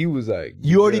like, he was like,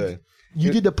 you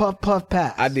did the puff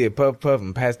pass. I did puff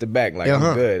and passed it back like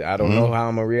I'm good. I don't know how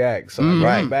I'm gonna react, so I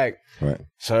got it back. Right.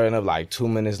 Sure enough, like 2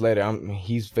 minutes later,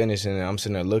 he's finishing and I'm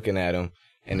sitting there looking at him.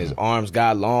 And his arms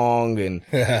got long, and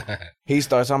he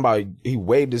starts talking about, he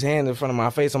waved his hand in front of my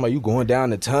face. I'm like, you going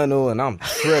down the tunnel, and I'm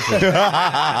tripping.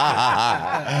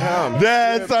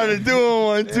 Dad started doing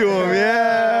one to him,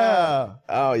 yeah.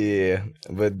 Oh, yeah.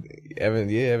 But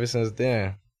ever since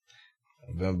then,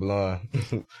 I've been blowing.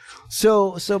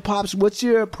 So, Pops, what's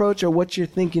your approach or what you're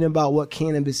thinking about what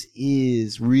cannabis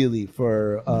is really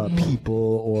for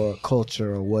people or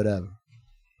culture or whatever?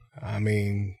 I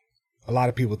mean, a lot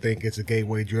of people think it's a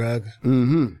gateway drug.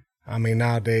 Mm-hmm. I mean,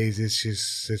 nowadays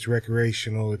it's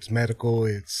recreational, it's medical,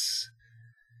 it's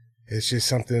just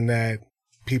something that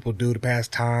people do to pass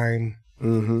time.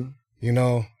 Mm-hmm. You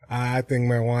know, I think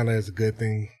marijuana is a good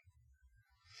thing.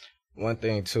 One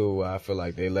thing too, I feel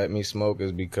like they let me smoke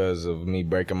is because of me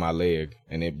breaking my leg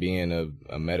and it being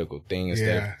a medical thing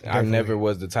instead. Yeah, I never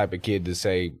was the type of kid to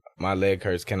say, my leg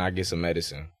hurts, can I get some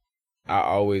medicine? I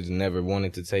always never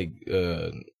wanted to take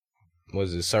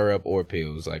syrup or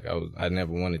pills. Like I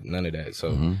never wanted none of that.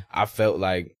 So I felt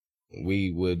like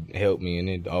weed would help me, and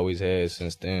it always has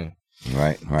since then.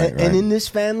 Right. And in this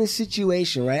family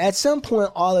situation, right, at some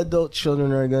point, all adult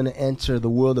children are going to enter the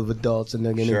world of adults, and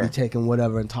they're going to be taking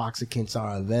whatever intoxicants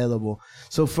are available.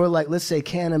 So for, like, let's say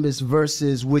cannabis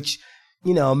versus which,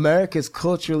 you know, America's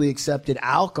culturally accepted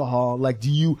alcohol, like, do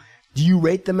you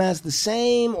rate them as the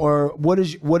same, or what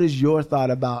is your thought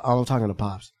about? I'm talking to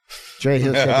Pops. Dre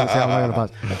Hill shaking his head. I'm talking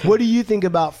to Pops. What do you think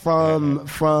about from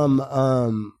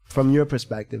your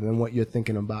perspective and what you're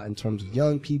thinking about in terms of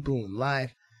young people and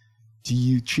life? Do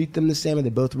you treat them the same? Are they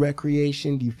both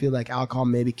recreation? Do you feel like alcohol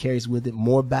maybe carries with it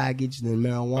more baggage than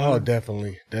marijuana? Oh,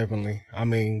 definitely. I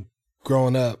mean,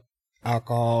 growing up,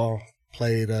 alcohol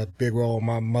played a big role.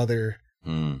 My mother,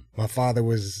 my father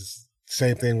was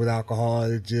same thing with alcohol.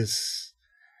 It just,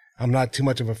 I'm not too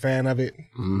much of a fan of it,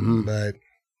 but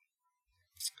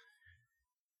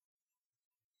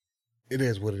it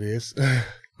is what it is.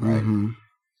 Right.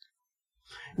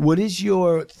 What is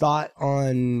your thought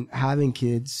on having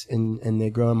kids and they're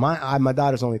growing? My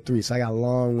daughter's only 3, so I got a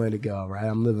long way to go, right?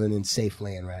 I'm living in safe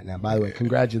land right now. By the way,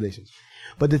 congratulations.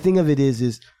 But the thing of it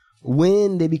is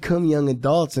when they become young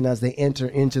adults and as they enter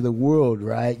into the world,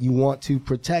 right, you want to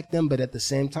protect them, but at the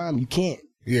same time, you can't.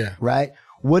 Yeah. Right?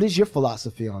 What is your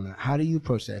philosophy on that? How do you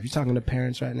approach that? If you're talking to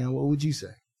parents right now, what would you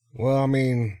say? Well, I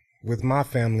mean, with my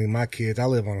family, my kids, I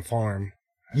live on a farm.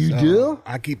 You do?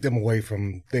 I keep them away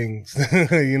from things.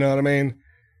 You know what I mean?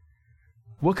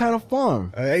 What kind of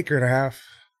farm? 1.5 acres.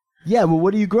 Yeah, but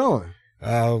what are you growing?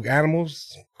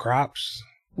 Animals, crops.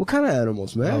 What kind of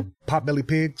animals, man? Potbelly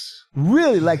pigs.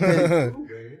 Really? Like the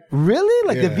really?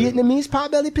 Like the Vietnamese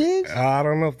potbelly pigs? I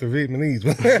don't know if they're Vietnamese.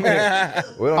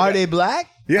 Are they black?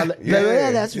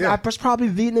 Yeah. That's probably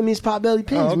Vietnamese potbelly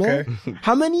pigs, man.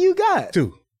 How many you got?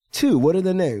 2. What are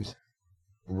their names?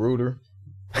 Rooter.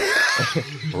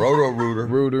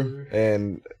 Rooter.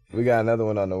 And we got another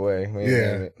one on the way.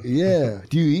 Yeah.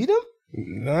 Do you eat them?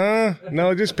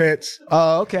 No, just pets.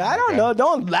 Oh, okay. I don't know.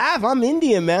 Don't laugh. I'm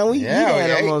Indian, man. We eat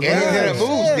animals. Anything that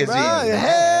moves gets eaten.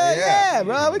 Hell yeah,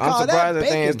 bro. We call I'm surprised that that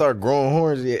they ain't start growing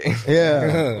horns yet.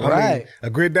 Yeah, right. mean, a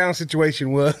grid down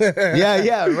situation was.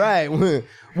 yeah, right.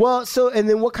 Well, and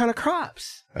then what kind of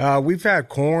crops? We've had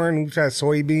corn. We've had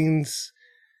soybeans.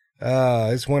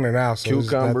 It's winter now, so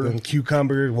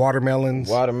cucumbers, watermelons.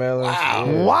 Wow,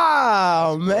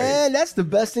 man. That's the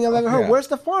best thing I've ever heard. Where's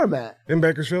the farm at? In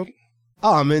Bakersfield.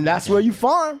 Oh, I mean, that's where you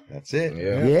farm. That's it.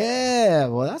 Yeah.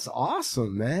 Well, that's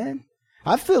awesome, man.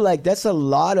 I feel like that's a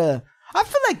lot of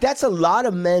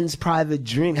men's private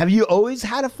dream. Have you always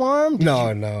had a farm?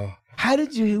 No. How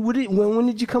did you, when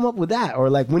did you come up with that? Or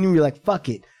like when you were like, fuck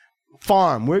it,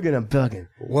 farm, we're going to buggin'.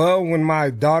 Well, when my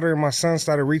daughter and my son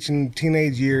started reaching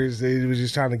teenage years, they was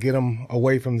just trying to get them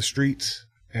away from the streets.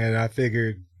 And I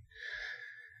figured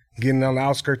getting on the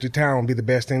outskirts of town would be the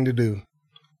best thing to do.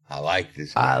 I like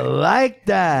this. I like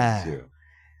that.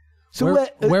 So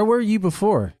where were you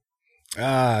before?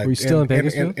 Were you still in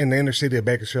Bakersfield? In the inner city of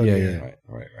Bakersfield. Yeah.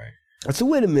 Right. So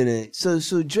wait a minute. So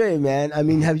Dre, man, I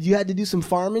mean, have you had to do some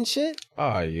farming shit?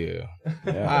 Oh, yeah.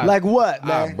 Like what,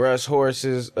 man? I brush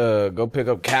horses, go pick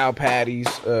up cow patties,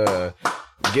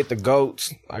 get the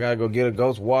goats. I gotta go get a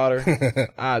goat's water.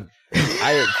 I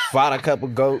fought a couple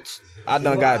goats. I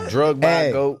done got drugged by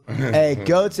a goat. Hey,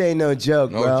 goats ain't no joke,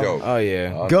 bro. No joke. Oh,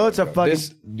 yeah. Goats are fucking...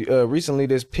 Recently,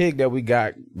 this pig that we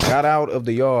got out of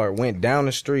the yard, went down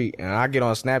the street, and I get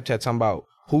on Snapchat talking about,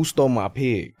 who stole my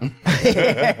pig?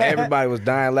 Everybody was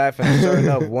dying laughing. And sure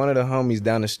enough, one of the homies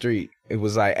down the street, it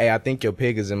was like, hey, I think your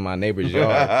pig is in my neighbor's yard.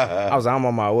 I was like, I'm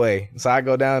on my way. So I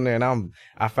go down there and I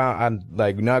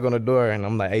knock on the door and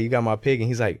I'm like, hey, you got my pig? And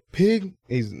he's like, pig?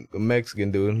 He's a Mexican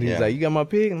dude. And he's like, you got my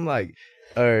pig? And I'm like,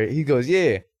 he goes,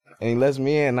 yeah. And he lets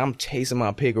me in, and I'm chasing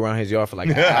my pig around his yard for like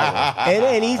an hour. It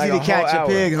ain't easy to catch a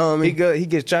pig, homie. He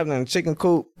gets trapped in a chicken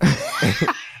coop.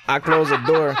 I close the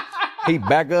door. He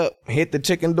back up, hit the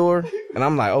chicken door, and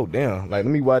I'm like, oh, damn. Like,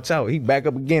 let me watch out. He back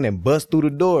up again and bust through the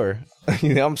door.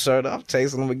 I'm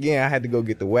chasing him again. I had to go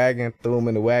get the wagon, threw him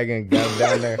in the wagon, got him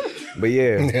down there. But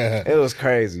yeah, it was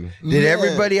crazy. Did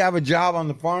everybody have a job on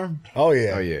the farm? Oh,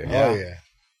 yeah.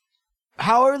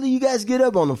 How early you guys get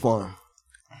up on the farm?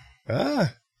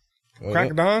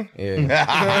 Crack of dawn?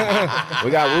 Yeah.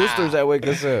 We got roosters that wake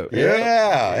us up.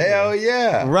 Yeah. Hell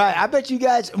yeah. Right. I bet you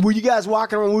guys, were you guys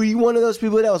walking around, were you one of those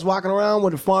people that was walking around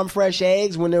with the farm fresh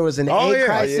eggs when there was an egg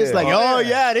crisis? Yeah. Like,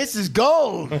 this is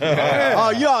gold.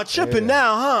 Oh, y'all tripping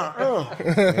now, huh?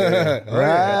 Right.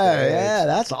 Yeah,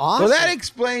 that's awesome. So that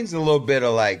explains a little bit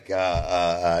of like,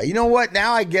 you know what?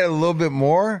 Now I get a little bit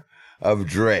more of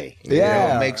Dre.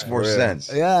 It makes more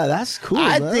sense. Yeah, that's cool.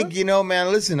 I think,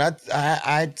 man, listen,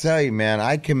 I tell you, man,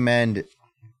 I commend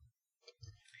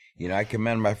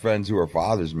my friends who are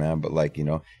fathers, man, but like,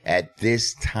 at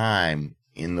this time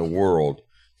in the world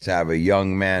to have a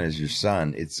young man as your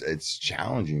son, it's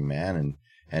challenging, man.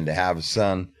 And to have a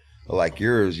son like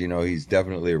yours, he's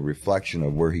definitely a reflection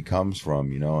of where he comes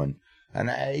from,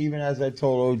 and even as I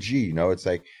told OG, it's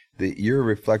like, you're a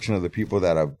reflection of the people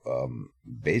that have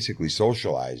basically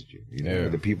socialized you,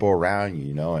 the people around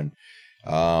you, and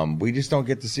we just don't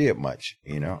get to see it much,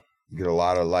 You get a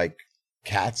lot of like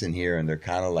cats in here and they're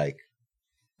kind of like,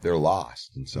 they're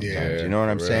lost. And sometimes, you know what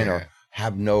I'm saying? Or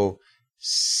have no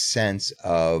sense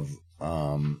of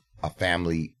a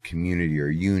family community or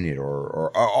unit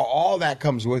or all that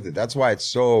comes with it. That's why it's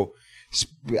so,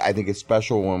 I think it's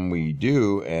special when we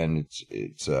do. And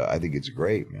it's I think it's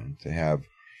great, man, to have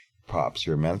pops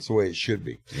here, man. That's the way it should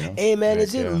be. Hey, man,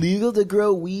 is it legal to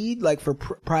grow weed like for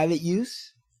private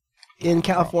use in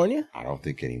California? I don't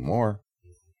think anymore.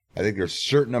 I think there's a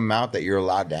certain amount that you're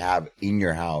allowed to have in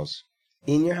your house.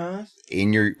 In your house?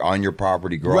 On your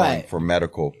property growing for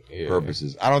medical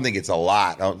purposes. I don't think it's a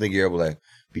lot. I don't think you're able to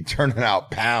be turning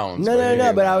out pounds. No,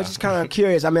 but I was just kind of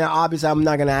curious. I mean, obviously I'm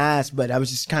not going to ask, but I was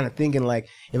just kind of thinking like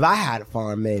if I had a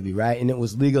farm maybe, right? And it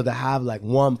was legal to have like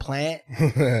one plant,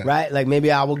 right? Like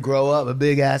maybe I would grow up a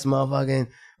big ass motherfucking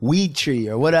weed tree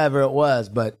or whatever it was,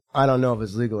 but I don't know if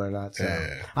it's legal or not.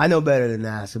 So I know better than to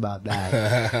ask about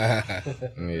that.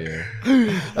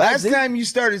 Last time you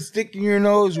started sticking your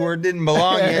nose where it didn't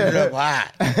belong, you ended up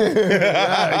hot.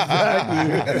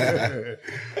 Exactly.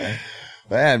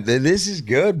 Man, this is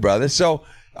good, brother. So,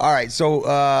 all right. So,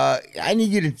 I need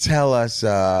you to tell us,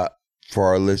 for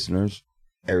our listeners,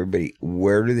 everybody,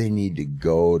 where do they need to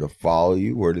go to follow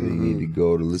you? Where do they need to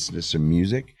go to listen to some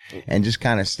music and just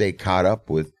kind of stay caught up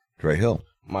with Dre Hill?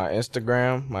 My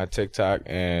Instagram, my TikTok,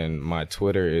 and my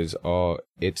Twitter is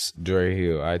it's Dre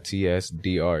Hill,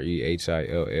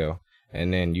 ITSDREHILL.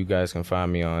 And then you guys can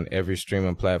find me on every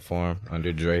streaming platform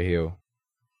under Dre Hill.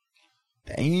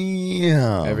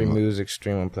 Damn. Every music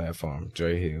streaming platform,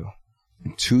 Dre Hill.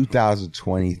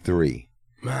 2023.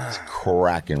 It's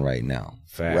cracking right now.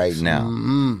 Facts. Right now.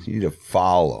 So you need to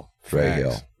follow Dre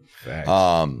Hill. Facts.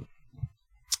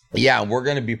 Yeah, we're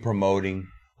going to be promoting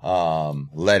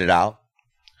Let It Out.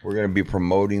 We're going to be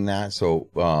promoting that. So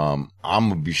I'm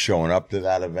going to be showing up to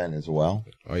that event as well.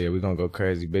 Oh, yeah, we're going to go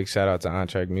crazy. Big shout out to On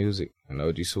Track Music and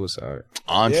OG Suicide.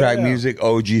 On Track Music,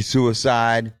 OG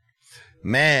Suicide.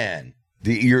 Man,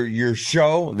 your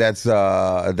show that's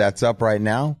up right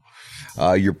now.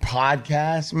 Your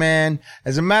podcast, man.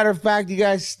 As a matter of fact, you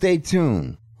guys stay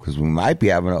tuned because we might be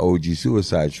having an OG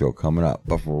Suicide show coming up.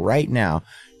 But for right now,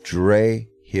 Dre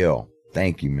Hill.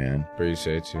 Thank you, man.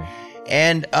 Appreciate you.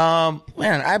 And,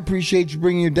 man, I appreciate you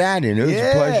bringing your dad in. It was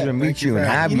a pleasure to meet you and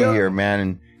have you here, man.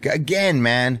 And again,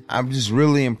 man, I'm just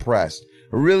really impressed.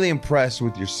 Really impressed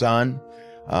with your son.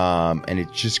 And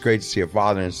it's just great to see a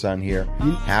father and son here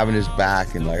having his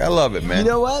back. And, I love it, man. You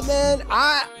know what, man?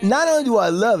 Not only do I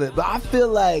love it, but I feel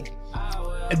like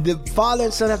the father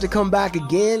and son have to come back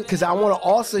again because I want to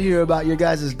also hear about your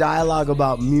guys' dialogue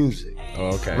about music.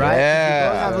 Okay. Right? Yeah. You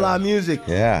both have a lot of music.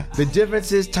 Yeah. The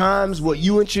differences, times, what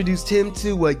you introduced him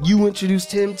to, what you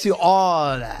introduced him to,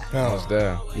 all that. Almost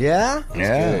there. Yeah?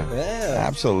 Yeah.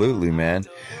 Absolutely, man.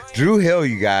 Drew Hill,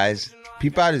 you guys.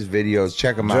 Peep out his videos.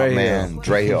 Check him out, man.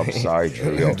 Dre Hill. I'm sorry,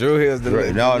 Dre Hill. Drew Hill's the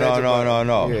No. Yeah,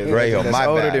 Dre Hill. that's My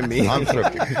older bad. than me. I'm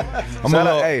tripping.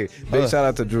 Big shout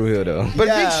out to Drew Hill, though. But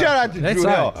big shout out to Drew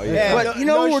Hill. Oh, yeah. But you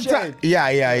know what we're talking?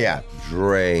 Yeah. Dre Hill.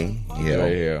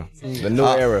 Dre Hill. The new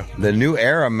era. The new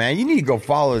era, man. You need to go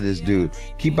follow this dude.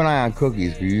 Keep an eye on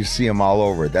Cookies because you see him all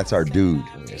over it. That's our dude.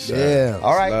 Yes, Yeah.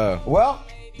 All right. Love. Well,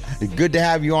 it's good to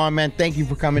have you on, man. Thank you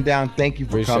for coming down. Thank you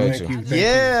for Appreciate coming.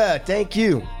 Yeah, thank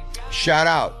you. Shout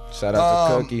out. Shout out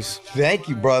to Cookies. Thank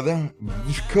you, brother.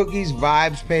 Cookies,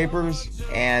 Vibes, Papers,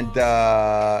 and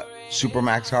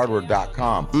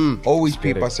supermaxhardware.com. Always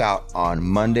peep us out on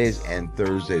Mondays and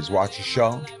Thursdays. Watch the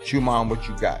show. Shuman, what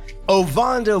you got?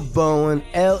 Ovando Bowen,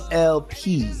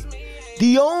 LLP.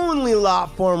 The only law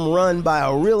firm run by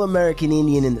a real American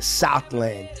Indian in the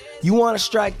Southland. You want to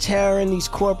strike terror in these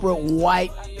corporate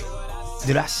white...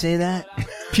 Did I say that?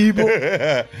 People,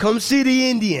 come see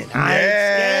the Indian. I ain't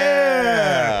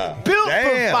scared. Built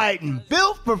for fighting.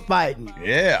 Built for fighting.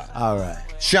 Yeah. All right.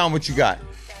 Sean, what you got?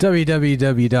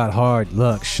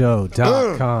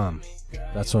 www.hardluckshow.com.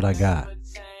 That's what I got.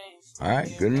 All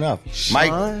right, good enough.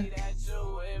 Mike.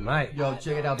 Yo,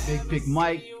 check it out, Big Pick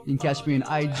Mike. You can catch me on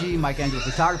IG, Mike Angelo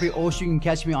Photography. Also, you can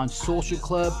catch me on Social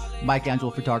Club, Mike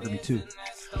Angelo Photography too.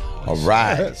 All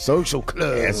right. Social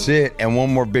Club. That's it. And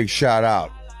one more big shout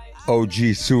out.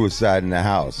 OG Suicide in the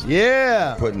house.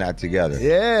 Yeah. Putting that together.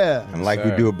 Yeah. And like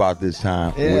we do about this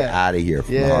time, we're out of here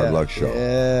from the Hard Luck Show.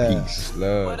 Yeah. Peace.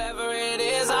 Love. Whatever it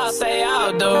is, I'll say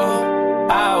I'll do.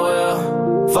 I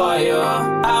will for you.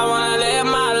 I wanna live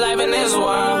my life in this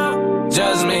world.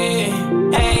 Just me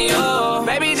and you.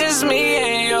 Maybe just me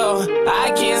and you.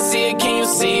 I can't see it, can you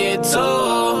see it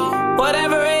too?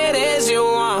 Whatever it is you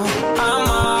want,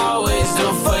 I'ma always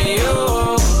do for you.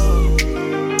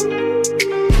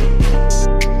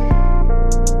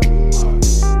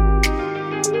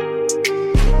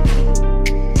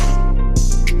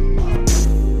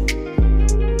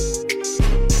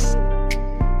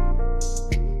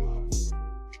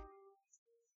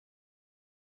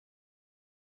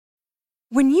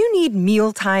 When you need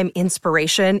mealtime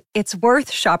inspiration, it's worth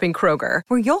shopping Kroger,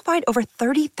 where you'll find over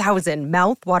 30,000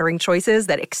 mouth-watering choices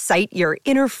that excite your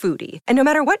inner foodie. And no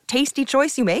matter what tasty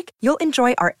choice you make, you'll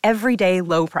enjoy our everyday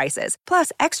low prices,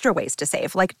 plus extra ways to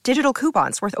save, like digital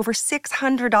coupons worth over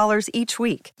 $600 each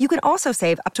week. You can also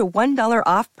save up to $1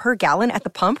 off per gallon at the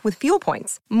pump with fuel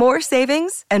points. More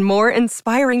savings and more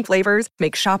inspiring flavors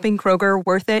make shopping Kroger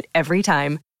worth it every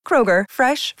time. Kroger,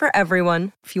 fresh for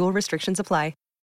everyone. Fuel restrictions apply.